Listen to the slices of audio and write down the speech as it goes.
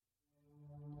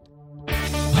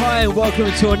and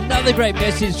welcome to another great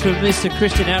message from Mr.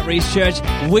 Christian Outreach Church.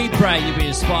 We pray you've been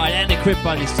inspired and equipped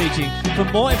by this teaching. For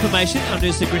more information on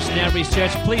Mr. Christian Outreach Church,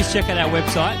 please check out our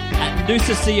website at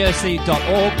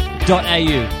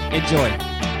noosacoc.org.au. Enjoy.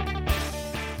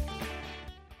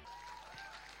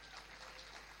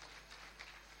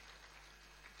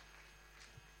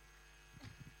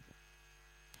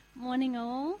 Morning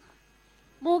all.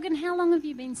 Morgan, how long have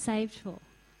you been saved for?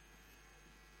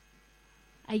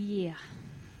 A year.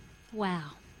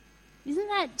 Wow. Isn't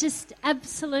that just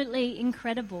absolutely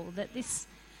incredible that this,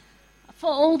 for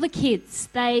all the kids,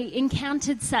 they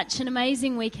encountered such an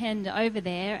amazing weekend over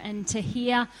there, and to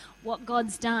hear what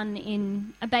God's done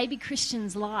in a baby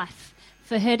Christian's life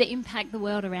for her to impact the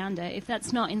world around her. If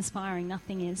that's not inspiring,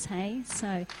 nothing is, hey?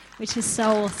 So, which is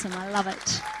so awesome. I love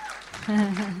it.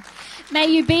 May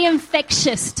you be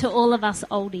infectious to all of us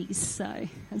oldies, so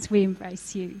as we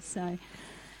embrace you. So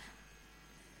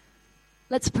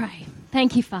let's pray.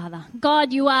 Thank you, Father.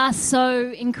 God, you are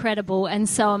so incredible and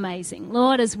so amazing.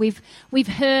 Lord, as we've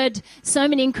heard so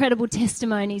many incredible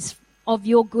testimonies of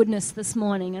your goodness this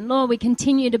morning, and Lord, we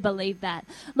continue to believe that.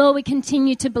 Lord, we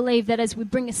continue to believe that as we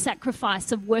bring a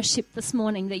sacrifice of worship this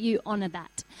morning, that you honour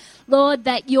that. Lord,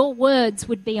 that your words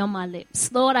would be on my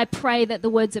lips. Lord, I pray that the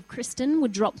words of Kristen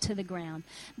would drop to the ground.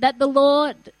 That the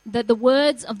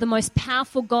words of the most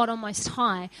powerful God on Most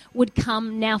High would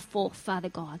come now forth, Father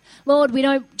God. Lord, we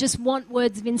don't just want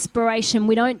words of inspiration.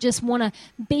 We don't just want to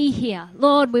be here.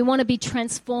 Lord, we want to be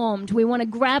transformed. We want to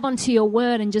grab onto your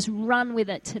word and just run with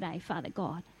it today, Father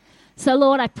God. So,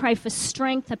 Lord, I pray for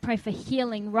strength. I pray for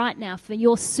healing right now, for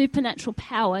your supernatural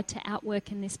power to outwork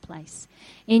in this place.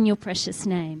 In your precious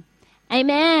name.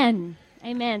 Amen.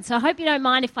 Amen. So I hope you don't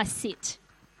mind if I sit.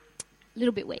 A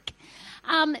little bit weak.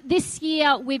 This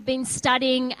year we've been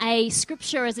studying a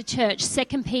scripture as a church,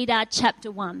 2 Peter chapter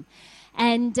 1.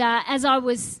 And as I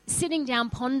was sitting down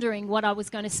pondering what I was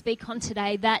going to speak on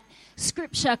today, that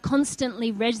scripture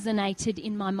constantly resonated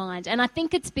in my mind. And I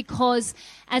think it's because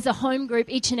as a home group,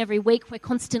 each and every week, we're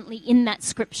constantly in that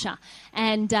scripture.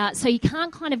 And so you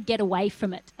can't kind of get away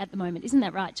from it at the moment. Isn't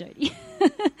that right, Jody?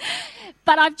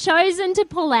 But I've chosen to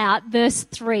pull out verse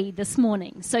 3 this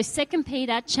morning. So 2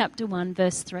 Peter chapter 1,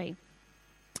 verse 3.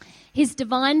 His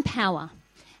divine power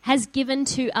has given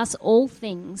to us all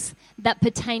things that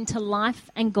pertain to life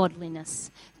and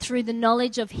godliness through the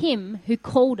knowledge of him who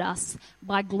called us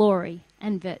by glory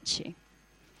and virtue.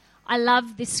 I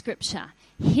love this scripture.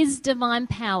 His divine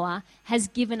power has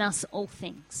given us all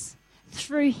things.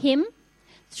 Through him,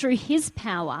 through his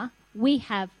power, we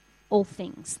have all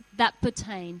things that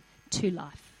pertain to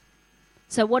life.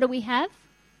 So what do we have?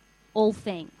 All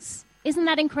things. Isn't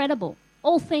that incredible?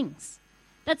 All things.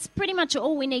 That's pretty much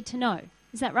all we need to know.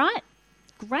 Is that right?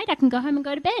 Great, I can go home and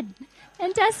go to bed.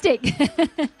 Fantastic.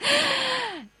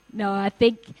 No, I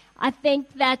think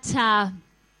that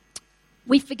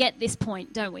we forget this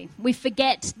point, don't we? We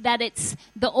forget that it's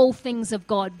the all things of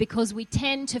God, because we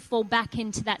tend to fall back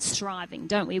into that striving,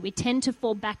 don't we? We tend to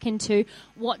fall back into,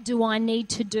 what do I need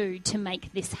to do to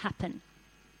make this happen?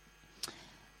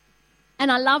 And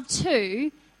I love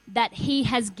too that he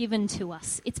has given to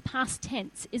us. It's past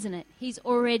tense, isn't it? He's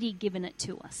already given it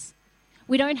to us.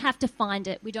 We don't have to find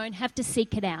it. We don't have to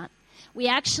seek it out. We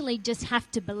actually just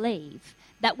have to believe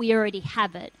that we already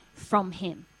have it from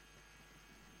him.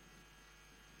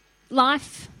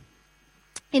 Life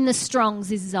in the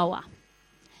Strongs is Zoa,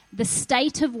 the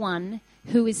state of one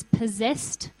who is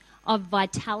possessed of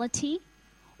vitality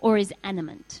or is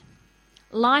animate.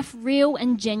 Life real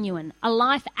and genuine, a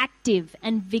life active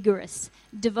and vigorous,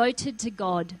 devoted to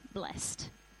God, blessed.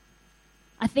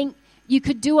 I think you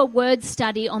could do a word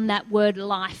study on that word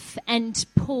life and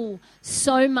pull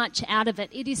so much out of it.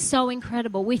 It is so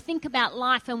incredible. We think about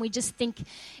life and we just think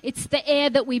it's the air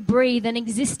that we breathe and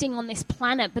existing on this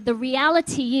planet. But the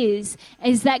reality is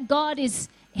that God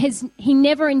he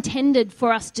never intended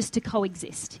for us just to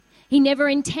coexist. He never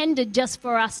intended just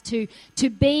for us to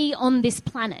be on this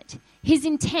planet. His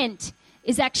intent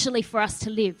is actually for us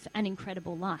to live an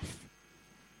incredible life.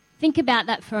 Think about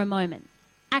that for a moment.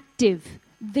 Active,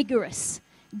 vigorous,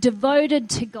 devoted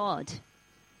to God.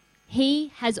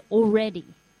 He has already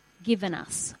given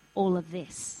us all of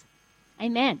this.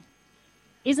 Amen.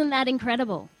 Isn't that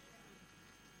incredible?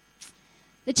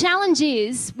 The challenge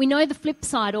is, we know the flip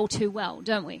side all too well,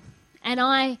 don't we? And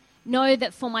I know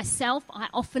that for myself, I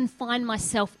often find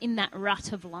myself in that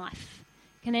rut of life.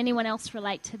 Can anyone else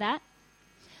relate to that?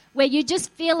 Where you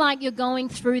just feel like you're going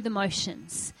through the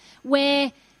motions,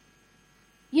 where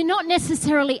you're not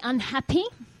necessarily unhappy,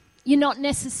 you're not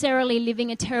necessarily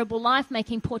living a terrible life,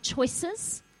 making poor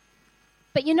choices,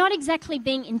 but you're not exactly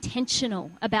being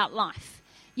intentional about life.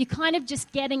 You're kind of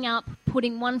just getting up,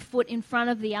 putting one foot in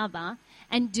front of the other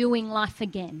and doing life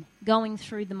again, going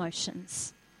through the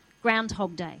motions.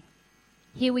 Groundhog Day.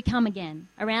 Here we come again,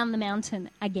 around the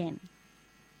mountain again.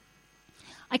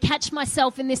 I catch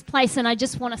myself in this place and I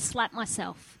just want to slap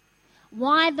myself.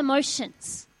 Why the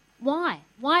motions? Why?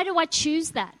 Why do I choose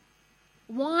that?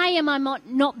 Why am I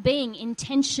not being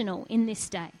intentional in this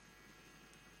day?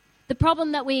 The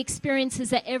problem that we experience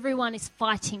is that everyone is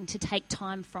fighting to take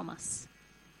time from us.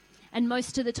 And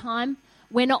most of the time,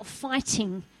 we're not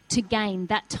fighting to gain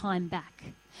that time back.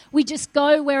 We just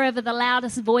go wherever the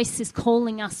loudest voice is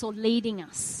calling us or leading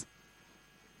us.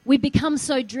 We become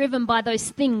so driven by those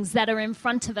things that are in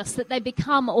front of us that they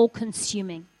become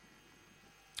all-consuming.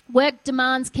 Work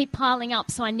demands keep piling up,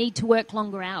 so I need to work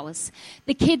longer hours.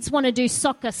 The kids want to do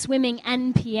soccer, swimming,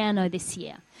 and piano this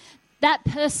year. That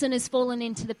person has fallen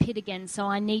into the pit again, so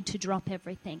I need to drop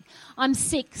everything. I'm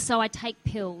sick, so I take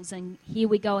pills, and here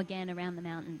we go again around the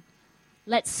mountain.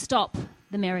 Let's stop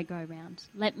the merry-go-round.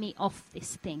 Let me off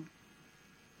this thing.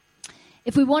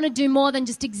 If we want to do more than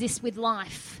just exist with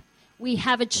life, we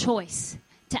have a choice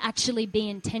to actually be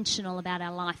intentional about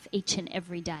our life each and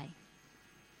every day.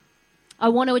 I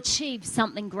want to achieve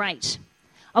something great.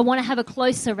 I want to have a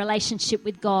closer relationship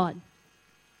with God.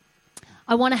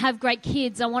 I want to have great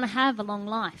kids. I want to have a long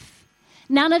life.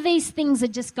 None of these things are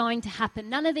just going to happen.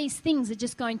 None of these things are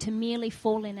just going to merely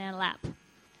fall in our lap.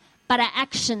 But our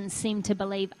actions seem to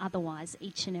believe otherwise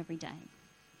each and every day.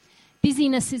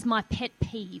 Busyness is my pet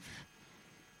peeve,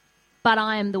 but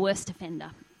I am the worst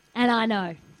offender. And I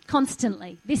know,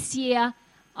 constantly. This year,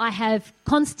 I have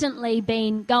constantly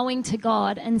been going to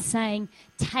God and saying,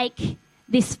 take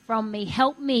this from me.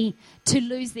 Help me to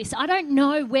lose this. I don't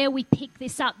know where we pick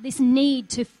this up, this need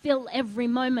to fill every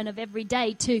moment of every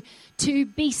day, to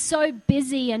be so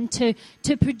busy and to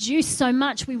produce so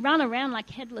much. We run around like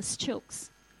headless chooks.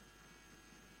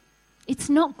 It's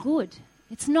not good.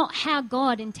 It's not how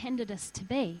God intended us to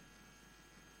be.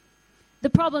 The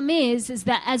problem is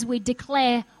that as we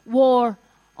declare war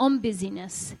on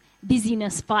busyness,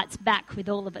 busyness fights back with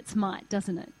all of its might,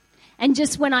 doesn't it? And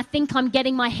just when I think I'm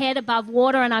getting my head above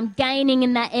water and I'm gaining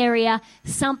in that area,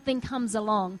 something comes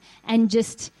along and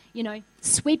just,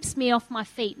 sweeps me off my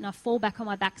feet and I fall back on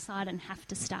my backside and have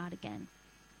to start again.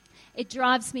 It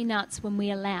drives me nuts when we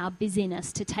allow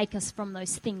busyness to take us from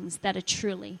those things that are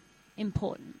truly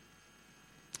important.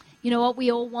 You know what?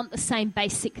 We all want the same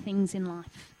basic things in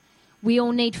life. We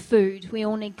all need food. We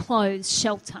all need clothes,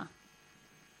 shelter.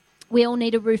 We all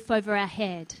need a roof over our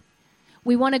head.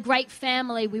 We want a great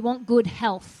family. We want good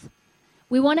health.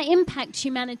 We want to impact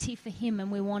humanity for Him,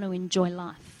 and we want to enjoy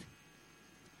life.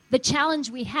 The challenge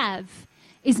we have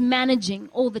is managing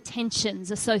all the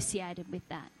tensions associated with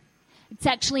that. It's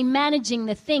actually managing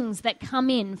the things that come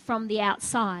in from the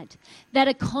outside, that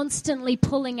are constantly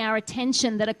pulling our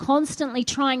attention, that are constantly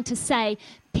trying to say,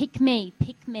 pick me,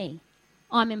 pick me.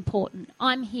 I'm important.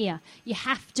 I'm here. You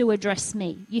have to address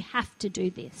me. You have to do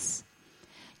this.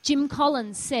 Jim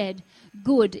Collins said,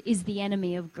 good is the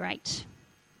enemy of great.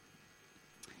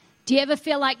 Do you ever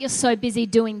feel like you're so busy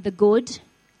doing the good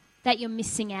that you're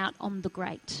missing out on the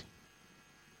great?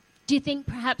 Do you think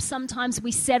perhaps sometimes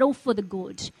we settle for the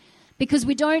good because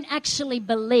we don't actually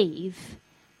believe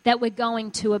that we're going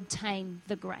to obtain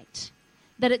the great,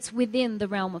 that it's within the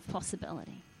realm of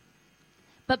possibility?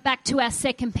 But back to our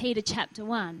 2 Peter chapter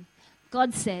 1,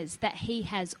 God says that He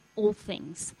has all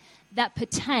things that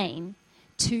pertain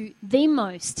to the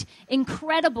most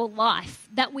incredible life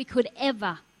that we could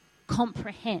ever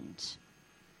comprehend.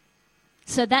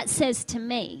 So that says to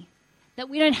me that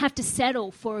we don't have to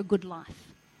settle for a good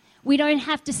life. We don't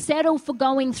have to settle for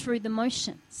going through the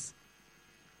motions.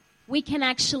 We can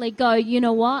actually go, you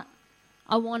know what?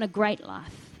 I want a great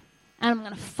life, and I'm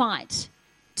going to fight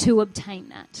to obtain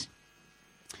that.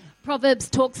 Proverbs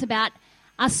talks about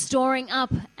us storing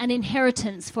up an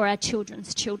inheritance for our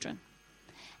children's children.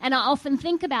 And I often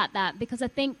think about that because I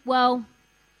think, well,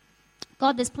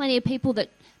 God, there's plenty of people that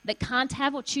can't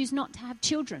have or choose not to have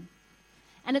children.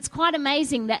 And it's quite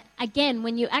amazing that, again,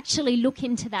 when you actually look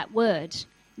into that word,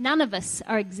 none of us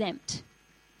are exempt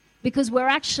because we're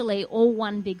actually all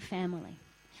one big family.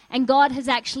 And God has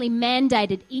actually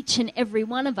mandated each and every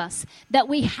one of us that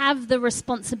we have the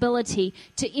responsibility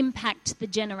to impact the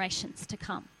generations to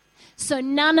come. So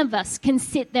none of us can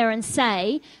sit there and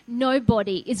say,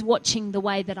 nobody is watching the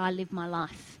way that I live my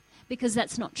life, because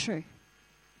that's not true.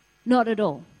 Not at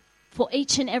all. For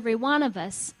each and every one of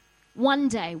us, one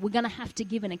day we're going to have to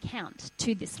give an account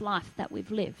to this life that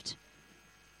we've lived.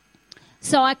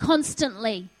 So I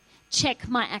constantly check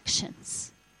my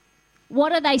actions.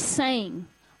 What are they saying?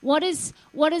 What is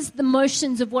the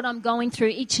motions of what I'm going through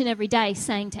each and every day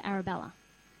saying to Arabella?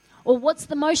 Or what's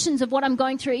the motions of what I'm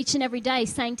going through each and every day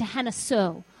saying to Hannah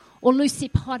Searle or Lucy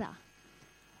Potter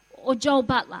or Joel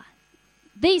Butler?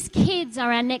 These kids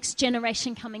are our next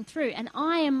generation coming through, and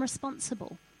I am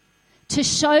responsible to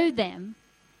show them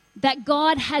that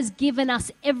God has given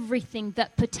us everything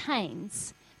that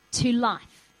pertains to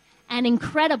life, an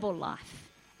incredible life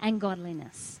and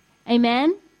godliness.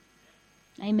 Amen?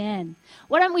 Amen.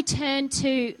 Why don't we turn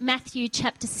to Matthew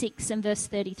chapter 6 and verse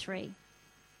 33.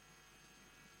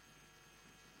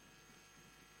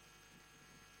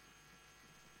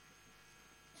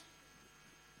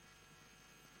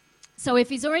 So if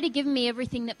he's already given me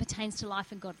everything that pertains to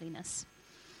life and godliness,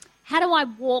 how do I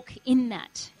walk in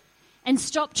that and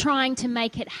stop trying to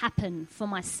make it happen for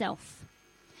myself?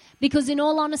 Because in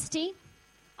all honesty,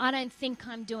 I don't think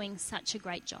I'm doing such a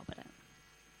great job at it.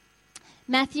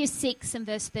 Matthew 6 and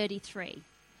verse 33.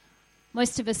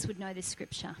 Most of us would know this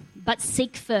scripture. But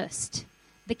seek first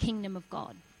the kingdom of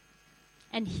God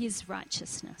and his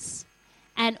righteousness,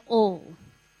 and all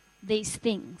these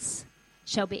things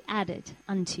shall be added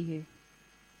unto you.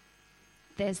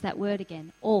 There's that word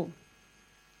again, all.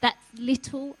 That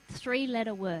little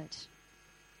 3-letter word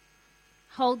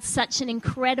holds such an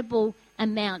incredible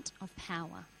amount of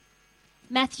power.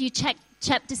 Matthew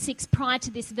chapter 6, prior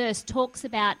to this verse, talks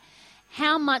about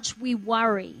how much we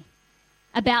worry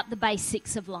about the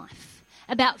basics of life,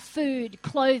 about food,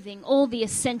 clothing, all the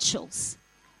essentials.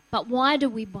 But why do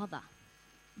we bother?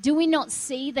 Do we not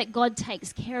see that God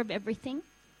takes care of everything?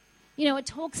 You know, it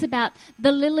talks about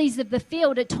the lilies of the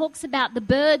field. It talks about the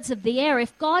birds of the air.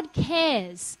 If God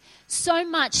cares so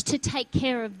much to take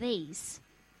care of these,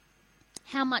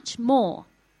 how much more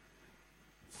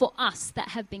for us that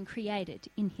have been created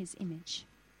in his image?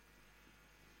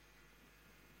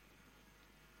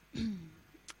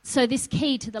 So this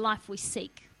key to the life we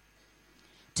seek,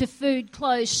 to food,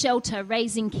 clothes, shelter,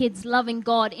 raising kids, loving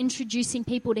God, introducing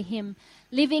people to him,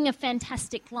 living a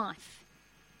fantastic life,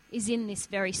 is in this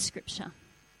very scripture.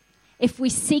 If we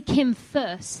seek him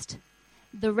first,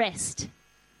 the rest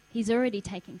he's already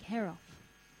taken care of.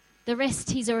 The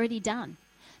rest he's already done.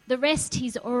 The rest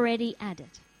he's already added.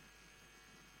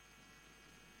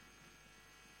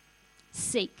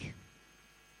 Seek.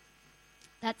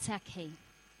 That's our key.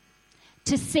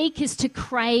 To seek is to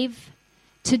crave,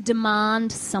 to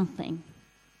demand something.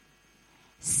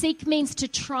 Seek means to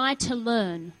try to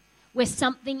learn where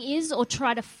something is or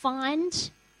try to find,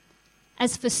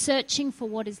 as for searching for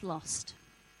what is lost.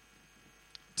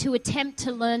 To attempt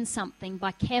to learn something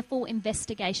by careful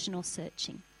investigation or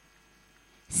searching.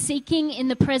 Seeking in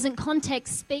the present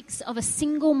context speaks of a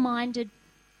single-minded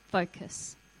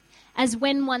focus, as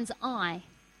when one's eye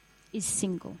is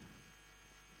single.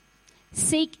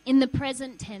 Seek in the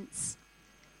present tense.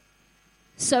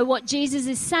 So what Jesus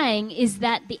is saying is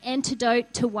that the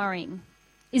antidote to worrying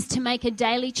is to make a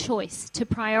daily choice to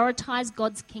prioritize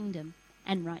God's kingdom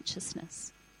and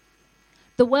righteousness.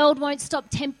 The world won't stop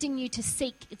tempting you to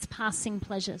seek its passing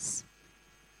pleasures.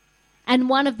 And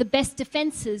one of the best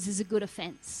defenses is a good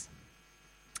offense.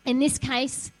 In this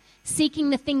case, seeking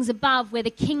the things above where the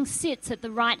king sits at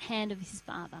the right hand of his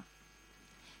Father.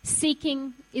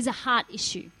 Seeking is a heart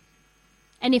issue.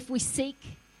 And if we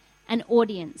seek an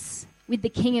audience with the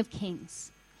King of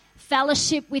Kings,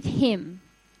 fellowship with him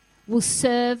will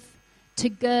serve to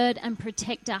gird and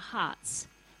protect our hearts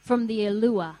from the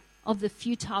allure of the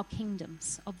futile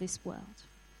kingdoms of this world.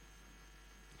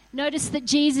 Notice that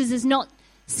Jesus is not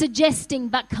suggesting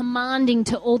but commanding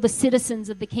to all the citizens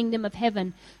of the kingdom of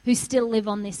heaven who still live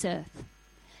on this earth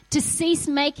to cease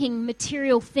making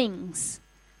material things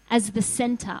as the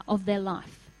center of their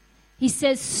life. He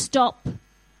says, stop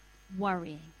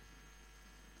worrying.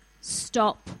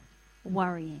 Stop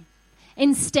worrying.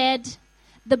 Instead,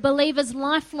 the believer's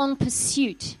lifelong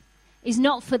pursuit is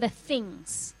not for the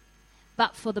things,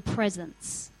 but for the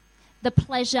presence, the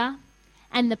pleasure,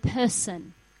 and the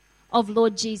person of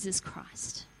Lord Jesus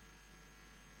Christ.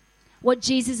 What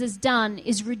Jesus has done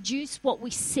is reduce what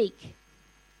we seek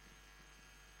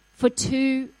for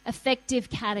two effective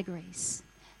categories: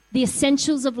 the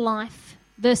essentials of life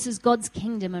versus God's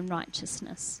kingdom and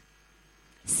righteousness.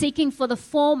 Seeking for the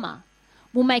former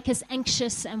will make us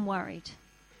anxious and worried.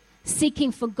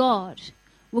 Seeking for God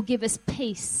will give us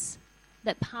peace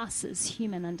that passes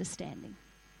human understanding.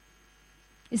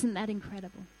 Isn't that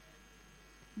incredible?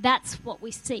 That's what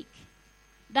we seek.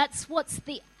 That's what's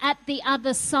at the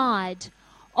other side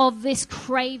of this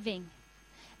craving,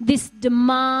 this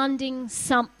demanding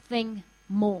something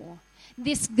more,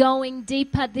 this going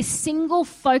deeper, this single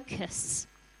focus,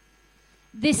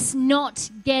 this not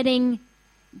getting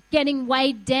getting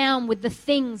weighed down with the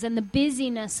things and the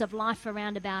busyness of life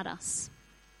around about us.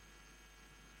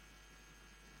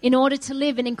 In order to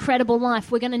live an incredible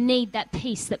life, we're going to need that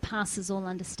peace that passes all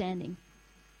understanding.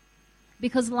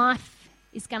 Because life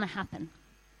is going to happen.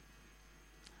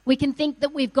 We can think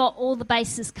that we've got all the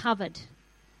bases covered,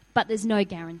 but there's no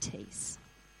guarantees.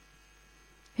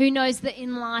 Who knows that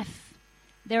in life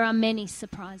there are many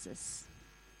surprises?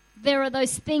 There are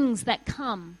those things that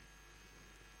come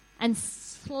and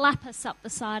slap us up the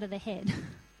side of the head.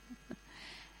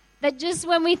 That just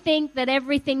when we think that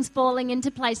everything's falling into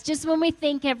place, just when we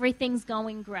think everything's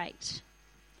going great,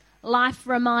 life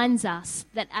reminds us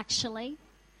that actually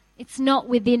it's not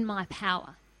within my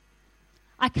power.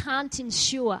 I can't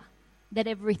ensure that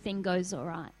everything goes all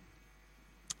right.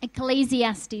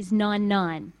 Ecclesiastes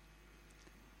 9:9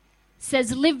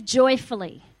 says, "Live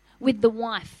joyfully with the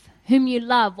wife whom you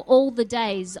love all the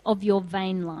days of your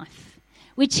vain life,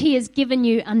 which he has given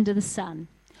you under the sun.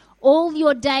 All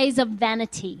your days of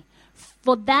vanity,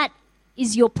 for that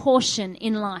is your portion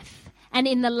in life, and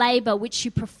in the labor which you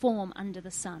perform under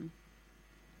the sun.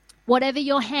 Whatever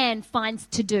your hand finds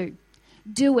to do,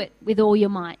 do it with all your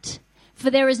might. For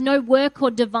there is no work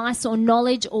or device or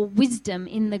knowledge or wisdom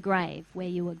in the grave where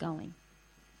you are going.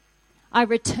 I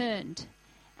returned,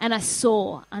 and I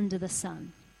saw under the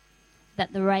sun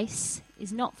that the race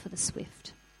is not for the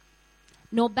swift,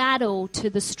 nor battle to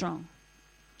the strong,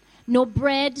 nor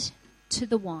bread to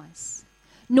the wise,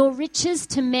 nor riches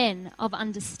to men of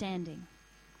understanding,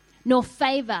 nor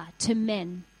favor to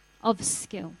men of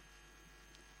skill.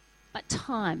 But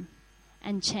time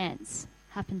and chance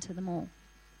happen to them all."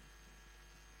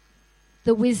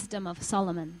 The wisdom of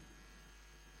Solomon.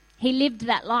 He lived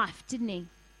that life, didn't he?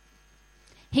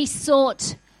 He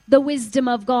sought the wisdom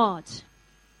of God.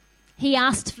 He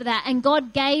asked for that, and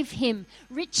God gave him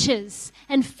riches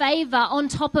and favor on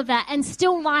top of that, and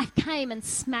still life came and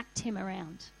smacked him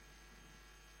around.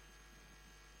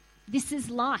 This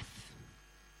is life.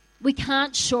 We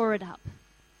can't shore it up.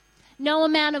 No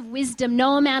amount of wisdom,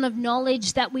 no amount of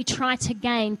knowledge that we try to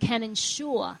gain can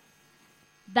ensure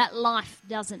that life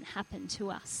doesn't happen to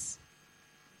us.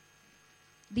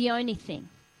 The only thing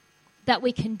that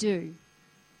we can do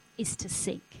is to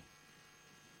seek,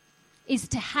 is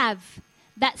to have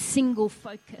that single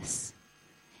focus,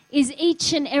 is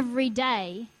each and every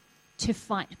day to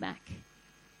fight back.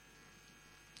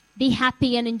 Be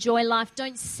happy and enjoy life.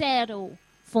 Don't settle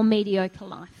for mediocre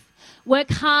life. Work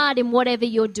hard in whatever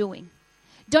you're doing.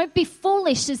 Don't be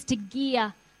foolish as to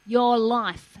gear your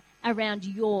life around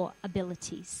your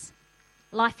abilities.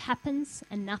 Life happens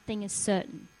and nothing is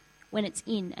certain when it's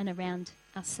in and around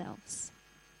ourselves.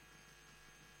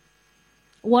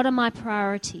 What are my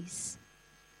priorities?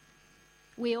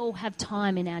 We all have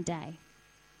time in our day.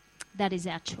 That is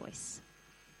our choice.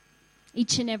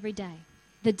 Each and every day,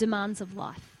 the demands of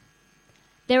life.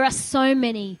 There are so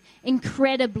many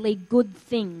incredibly good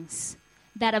things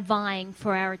that are vying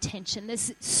for our attention.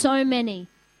 There's so many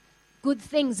good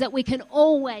things that we can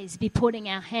always be putting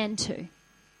our hand to.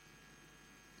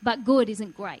 But good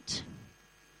isn't great.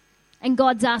 And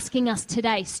God's asking us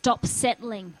today, stop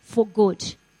settling for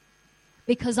good,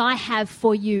 because I have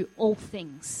for you all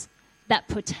things that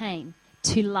pertain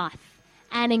to life,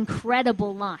 an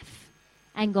incredible life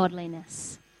and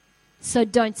godliness. So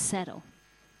don't settle.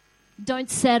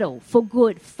 Don't settle for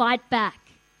good. Fight back.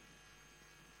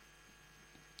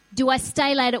 Do I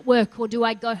stay late at work, or do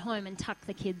I go home and tuck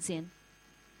the kids in?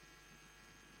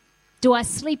 Do I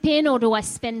sleep in, or do I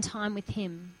spend time with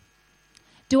him?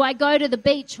 Do I go to the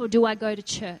beach, or do I go to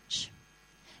church?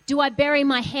 Do I bury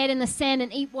my head in the sand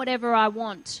and eat whatever I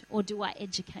want, or do I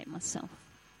educate myself?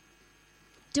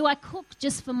 Do I cook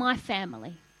just for my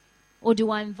family, or do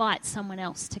I invite someone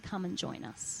else to come and join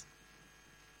us?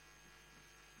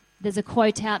 There's a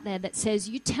quote out there that says,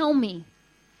 "You tell me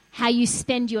how you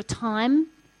spend your time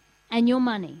and your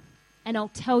money, and I'll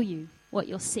tell you what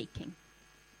you're seeking."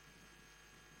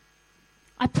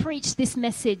 I preach this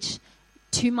message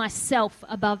to myself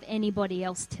above anybody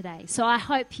else today. So I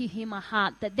hope you hear my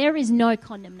heart that there is no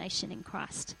condemnation in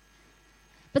Christ.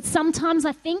 But sometimes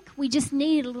I think we just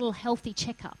need a little healthy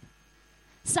checkup.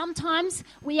 Sometimes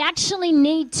we actually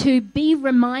need to be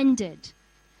reminded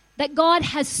that God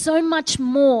has so much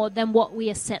more than what we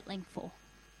are settling for.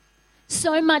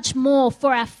 So much more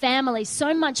for our family,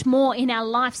 so much more in our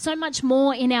life, so much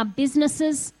more in our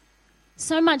businesses,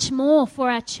 so much more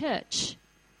for our church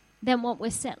than what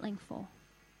we're settling for.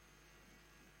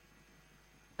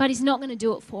 But he's not going to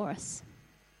do it for us.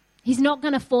 He's not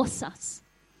going to force us.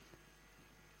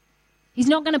 He's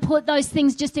not going to put those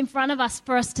things just in front of us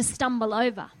for us to stumble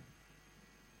over.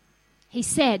 He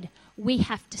said we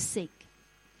have to seek.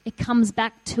 It comes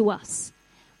back to us.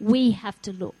 We have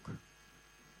to look.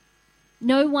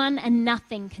 No one and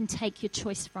nothing can take your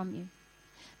choice from you.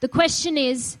 The question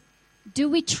is, do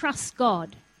we trust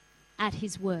God at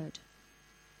his word?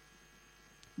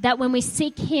 That when we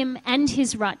seek him and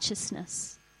his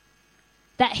righteousness,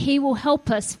 that he will help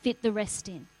us fit the rest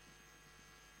in.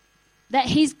 That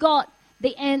he's got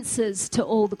the answers to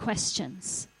all the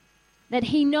questions. That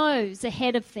he knows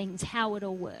ahead of things how it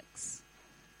all works.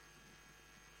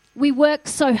 We work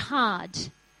so hard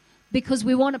because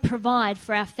we want to provide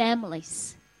for our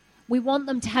families. We want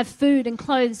them to have food and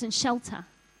clothes and shelter.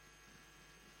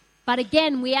 But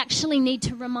again, we actually need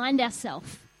to remind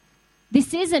ourselves,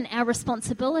 this isn't our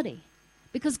responsibility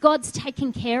because God's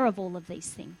taking care of all of these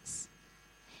things.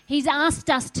 He's asked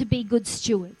us to be good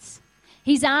stewards.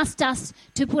 He's asked us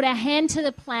to put our hand to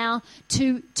the plow,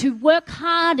 to work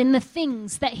hard in the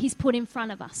things that he's put in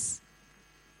front of us.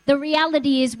 The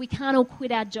reality is we can't all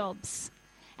quit our jobs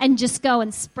and just go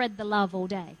and spread the love all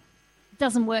day. It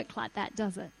doesn't work like that,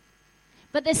 does it?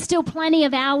 But there's still plenty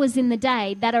of hours in the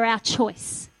day that are our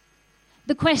choice.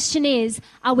 The question is,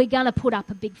 are we going to put up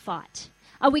a big fight?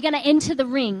 Are we going to enter the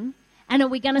ring and are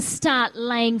we going to start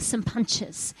laying some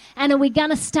punches? And are we going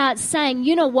to start saying,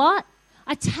 you know what?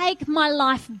 I take my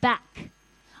life back.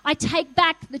 I take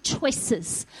back the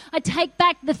choices. I take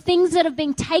back the things that have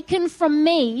been taken from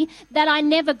me that I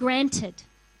never granted.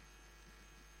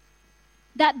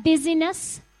 That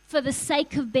busyness for the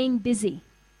sake of being busy.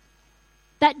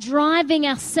 That driving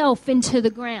ourselves into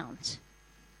the ground.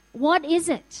 What is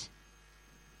it?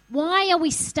 Why are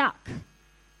we stuck?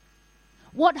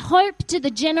 What hope do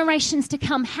the generations to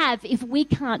come have if we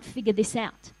can't figure this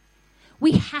out?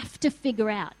 We have to figure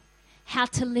out how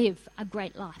to live a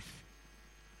great life.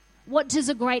 What does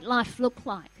a great life look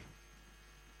like?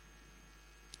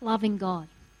 Loving God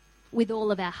with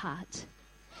all of our heart.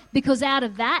 Because out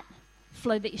of that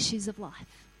flow the issues of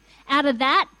life. Out of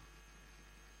that,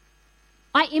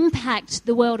 I impact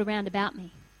the world around about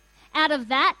me. Out of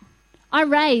that, I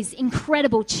raise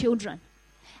incredible children.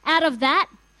 Out of that,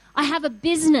 I have a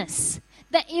business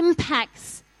that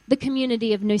impacts the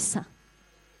community of Noosa.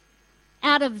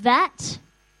 Out of that,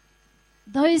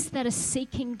 those that are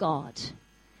seeking God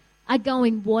are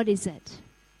going, what is it?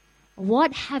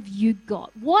 What have you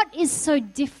got? What is so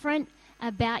different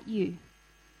about you?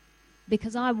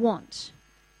 Because I want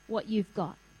what you've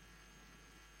got.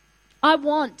 I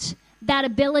want that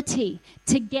ability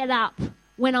to get up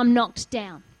when I'm knocked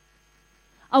down.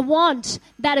 I want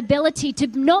that ability to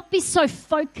not be so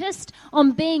focused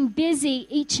on being busy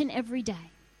each and every day.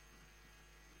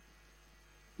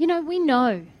 You know, we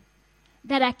know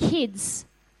that our kids,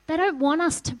 they don't want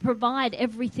us to provide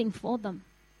everything for them.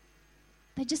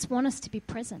 They just want us to be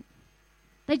present.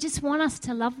 They just want us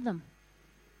to love them.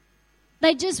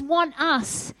 They just want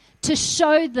us to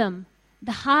show them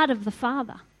the heart of the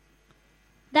Father.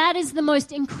 That is the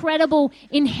most incredible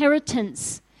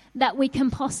inheritance that we can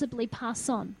possibly pass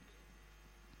on.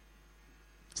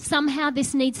 Somehow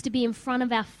this needs to be in front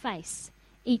of our face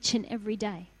each and every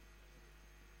day.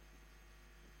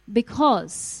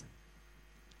 Because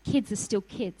kids are still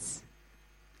kids.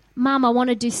 Mum, I want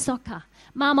to do soccer.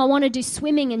 Mum, I want to do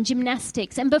swimming and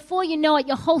gymnastics. And before you know it,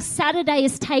 your whole Saturday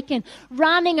is taken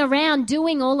running around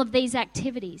doing all of these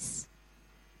activities.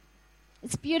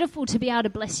 It's beautiful to be able to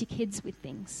bless your kids with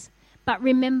things. But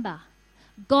remember,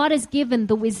 God has given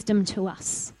the wisdom to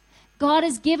us. God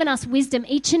has given us wisdom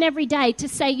each and every day to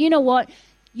say, you know what,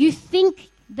 you think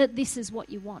that this is what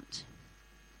you want.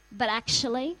 But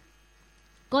actually,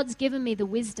 God's given me the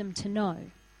wisdom to know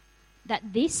that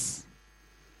this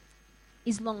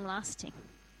is long-lasting.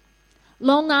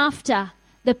 Long after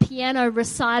the piano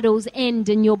recitals end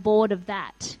and you're bored of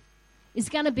that, is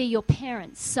going to be your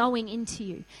parents sowing into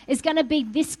you. It's going to be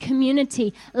this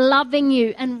community loving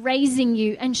you and raising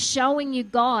you and showing you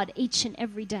God each and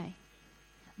every day.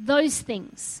 Those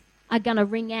things are going to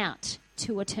ring out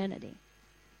to eternity.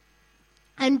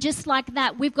 And just like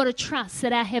that, we've got to trust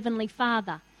that our Heavenly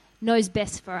Father knows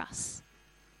best for us.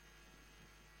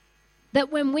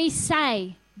 That when we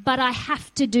say, but I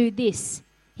have to do this,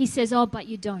 He says, oh, but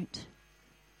you don't.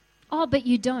 Oh, but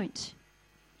you don't.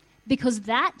 Because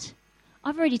that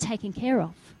I've already taken care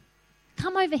of.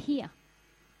 Come over here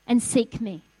and seek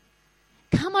me.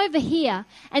 Come over here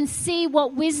and see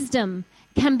what wisdom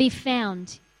can be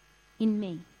found in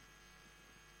me.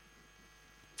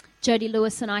 Jodie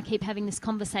Lewis and I keep having this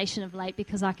conversation of late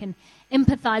because I can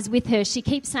empathize with her. She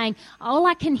keeps saying, all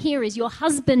I can hear is your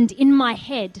husband in my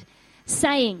head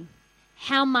saying,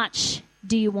 how much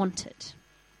do you want it?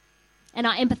 And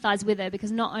I empathize with her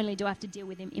because not only do I have to deal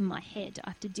with him in my head, I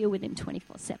have to deal with him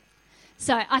 24/7.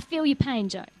 So I feel your pain,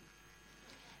 Joe.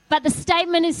 But the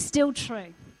statement is still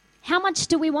true. How much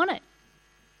do we want it?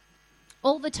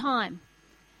 All the time.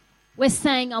 We're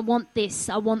saying, I want this,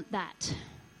 I want that.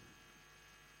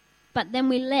 But then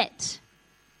we let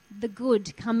the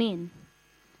good come in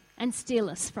and steal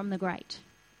us from the great.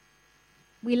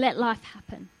 We let life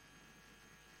happen.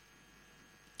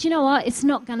 Do you know what? It's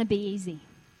not going to be easy.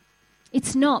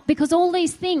 It's not, because all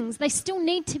these things, they still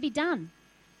need to be done.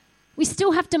 We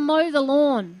still have to mow the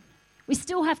lawn. We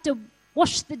still have to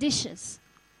wash the dishes.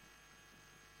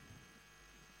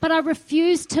 But I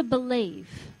refuse to believe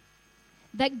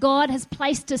that God has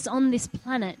placed us on this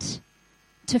planet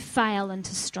to fail and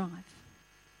to strive.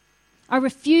 I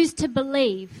refuse to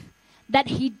believe that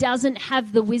He doesn't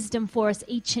have the wisdom for us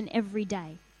each and every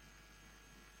day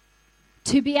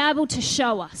to be able to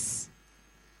show us,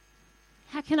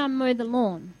 how can I mow the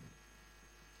lawn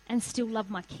and still love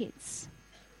my kids?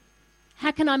 How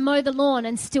can I mow the lawn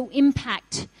and still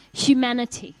impact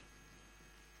humanity?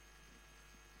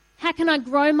 How can I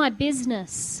grow my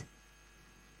business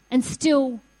and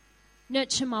still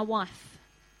nurture my wife?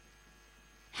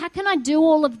 How can I do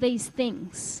all of these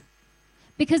things?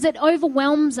 Because it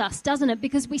overwhelms us, doesn't it?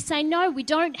 Because we say, no, we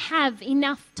don't have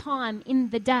enough time in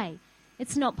the day.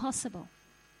 It's not possible.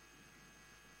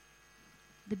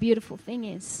 The beautiful thing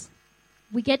is,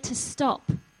 we get to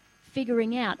stop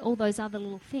figuring out all those other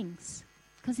little things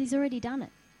because He's already done it.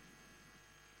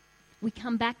 We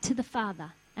come back to the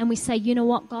Father and we say, you know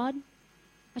what, God?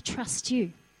 I trust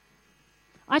you.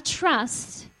 I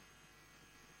trust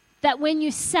that when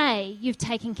you say you've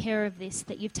taken care of this,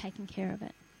 that you've taken care of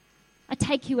it. I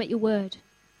take you at your word.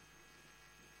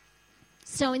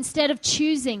 So instead of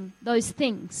choosing those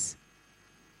things,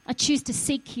 I choose to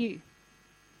seek you,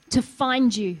 to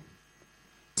find you,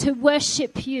 to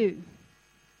worship you,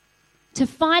 to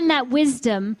find that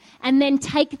wisdom and then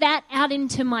take that out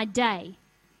into my day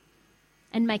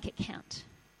and make it count.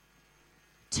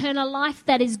 Turn a life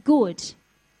that is good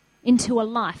into a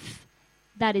life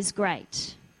that is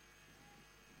great.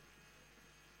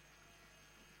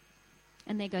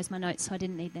 And there goes my notes, so I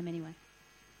didn't need them anyway.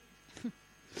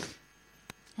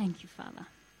 Thank you, Father.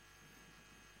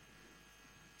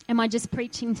 Am I just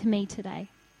preaching to me today?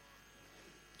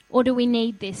 Or do we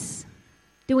need this?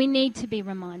 Do we need to be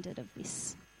reminded of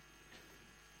this?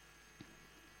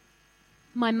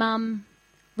 My mum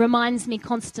reminds me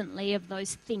constantly of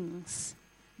those things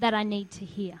that I need to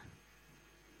hear.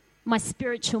 My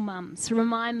spiritual mums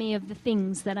remind me of the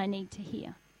things that I need to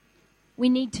hear. We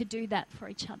need to do that for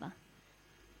each other.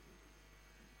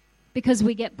 Because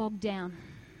we get bogged down.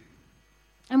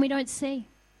 And we don't see.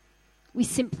 We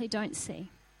simply don't see.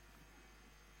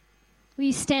 Will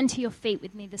you stand to your feet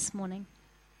with me this morning?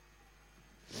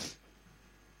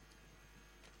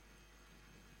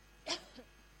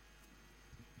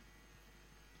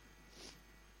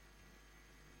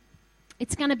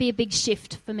 It's going to be a big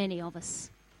shift for many of us.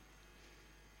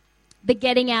 The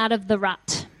getting out of the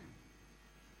rut.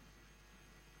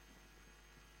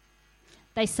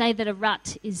 They say that a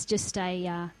rut is just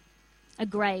a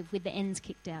grave with the ends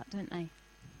kicked out, don't they?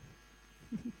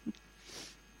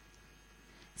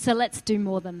 So let's do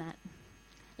more than that.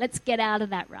 Let's get out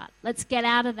of that rut. Let's get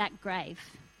out of that grave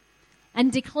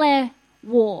and declare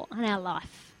war on our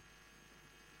life.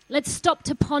 Let's stop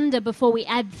to ponder before we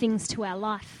add things to our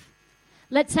life.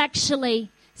 Let's actually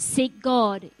seek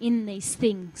God in these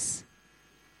things.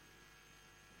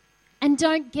 And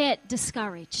don't get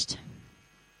discouraged.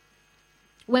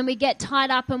 When we get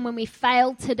tied up and when we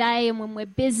fail today and when we're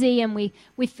busy and we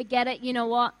forget it, you know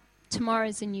what?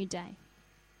 Tomorrow's a new day.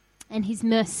 And His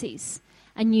mercies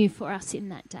are new for us in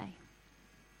that day.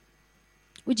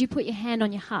 Would you put your hand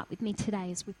on your heart with me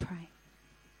today as we pray?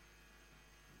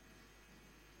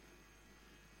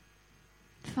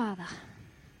 Father,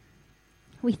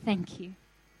 we thank you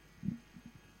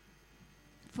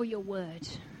for your word,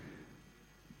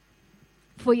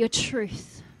 for your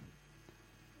truth.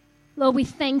 Lord, we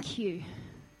thank you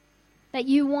that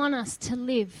you want us to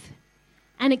live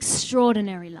an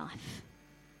extraordinary life.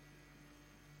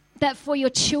 That for your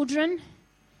children,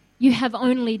 you have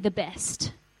only the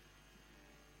best.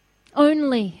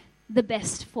 Only the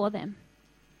best for them.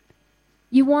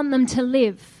 You want them to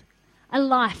live a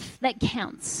life that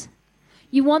counts.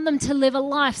 You want them to live a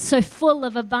life so full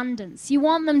of abundance. You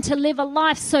want them to live a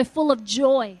life so full of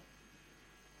joy.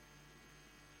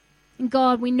 And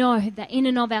God, we know that in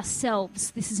and of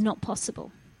ourselves, this is not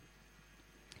possible.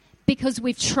 Because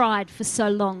we've tried for so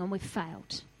long and we've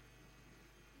failed.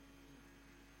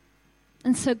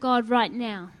 And so, God, right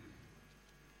now,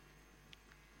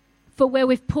 for where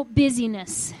we've put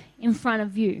busyness in front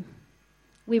of you,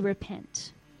 we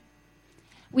repent.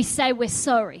 we say we're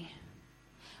sorry.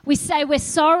 We say we're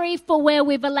sorry for where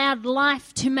we've allowed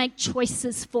life to make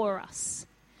choices for us,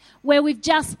 where we've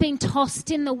just been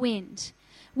tossed in the wind,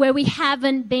 where we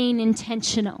haven't been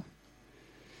intentional.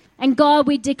 And God,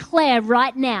 we declare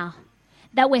right now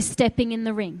that we're stepping in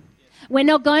the ring. We're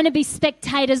not going to be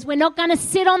spectators. We're not going to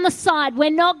sit on the side.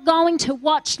 We're not going to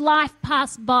watch life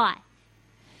pass by,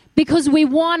 because we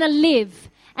want to live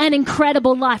an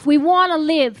incredible life. We want to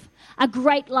live a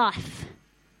great life.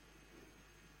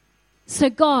 So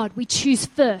God, we choose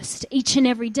first each and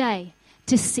every day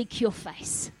to seek your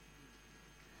face.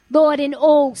 Lord, in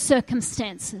all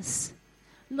circumstances,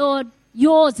 Lord,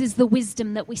 yours is the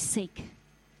wisdom that we seek.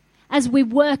 As we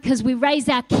work, as we raise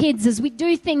our kids, as we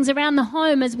do things around the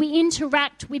home, as we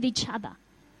interact with each other,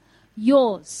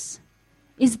 yours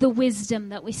is the wisdom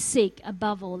that we seek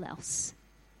above all else.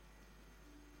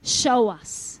 Show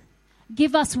us.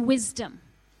 Give us wisdom.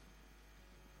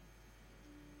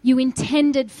 You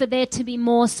intended for there to be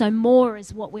more, so more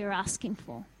is what we're asking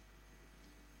for.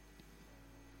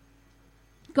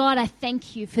 God, I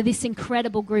thank you for this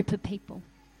incredible group of people.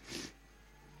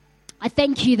 I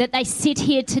thank you that they sit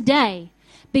here today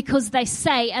because they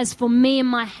say, as for me and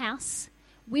my house,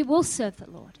 we will serve the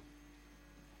Lord.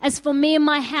 As for me and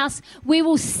my house, we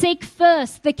will seek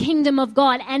first the kingdom of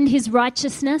God and his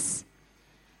righteousness,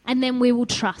 and then we will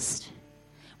trust.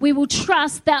 We will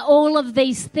trust that all of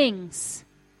these things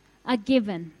are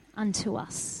given unto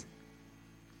us.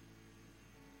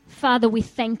 Father, we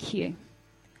thank you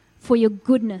for your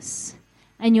goodness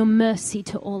and your mercy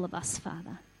to all of us,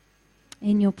 Father.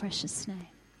 In your precious name.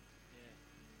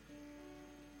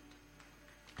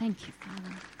 Thank you,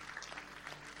 Father.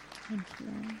 Thank you,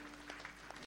 Lord.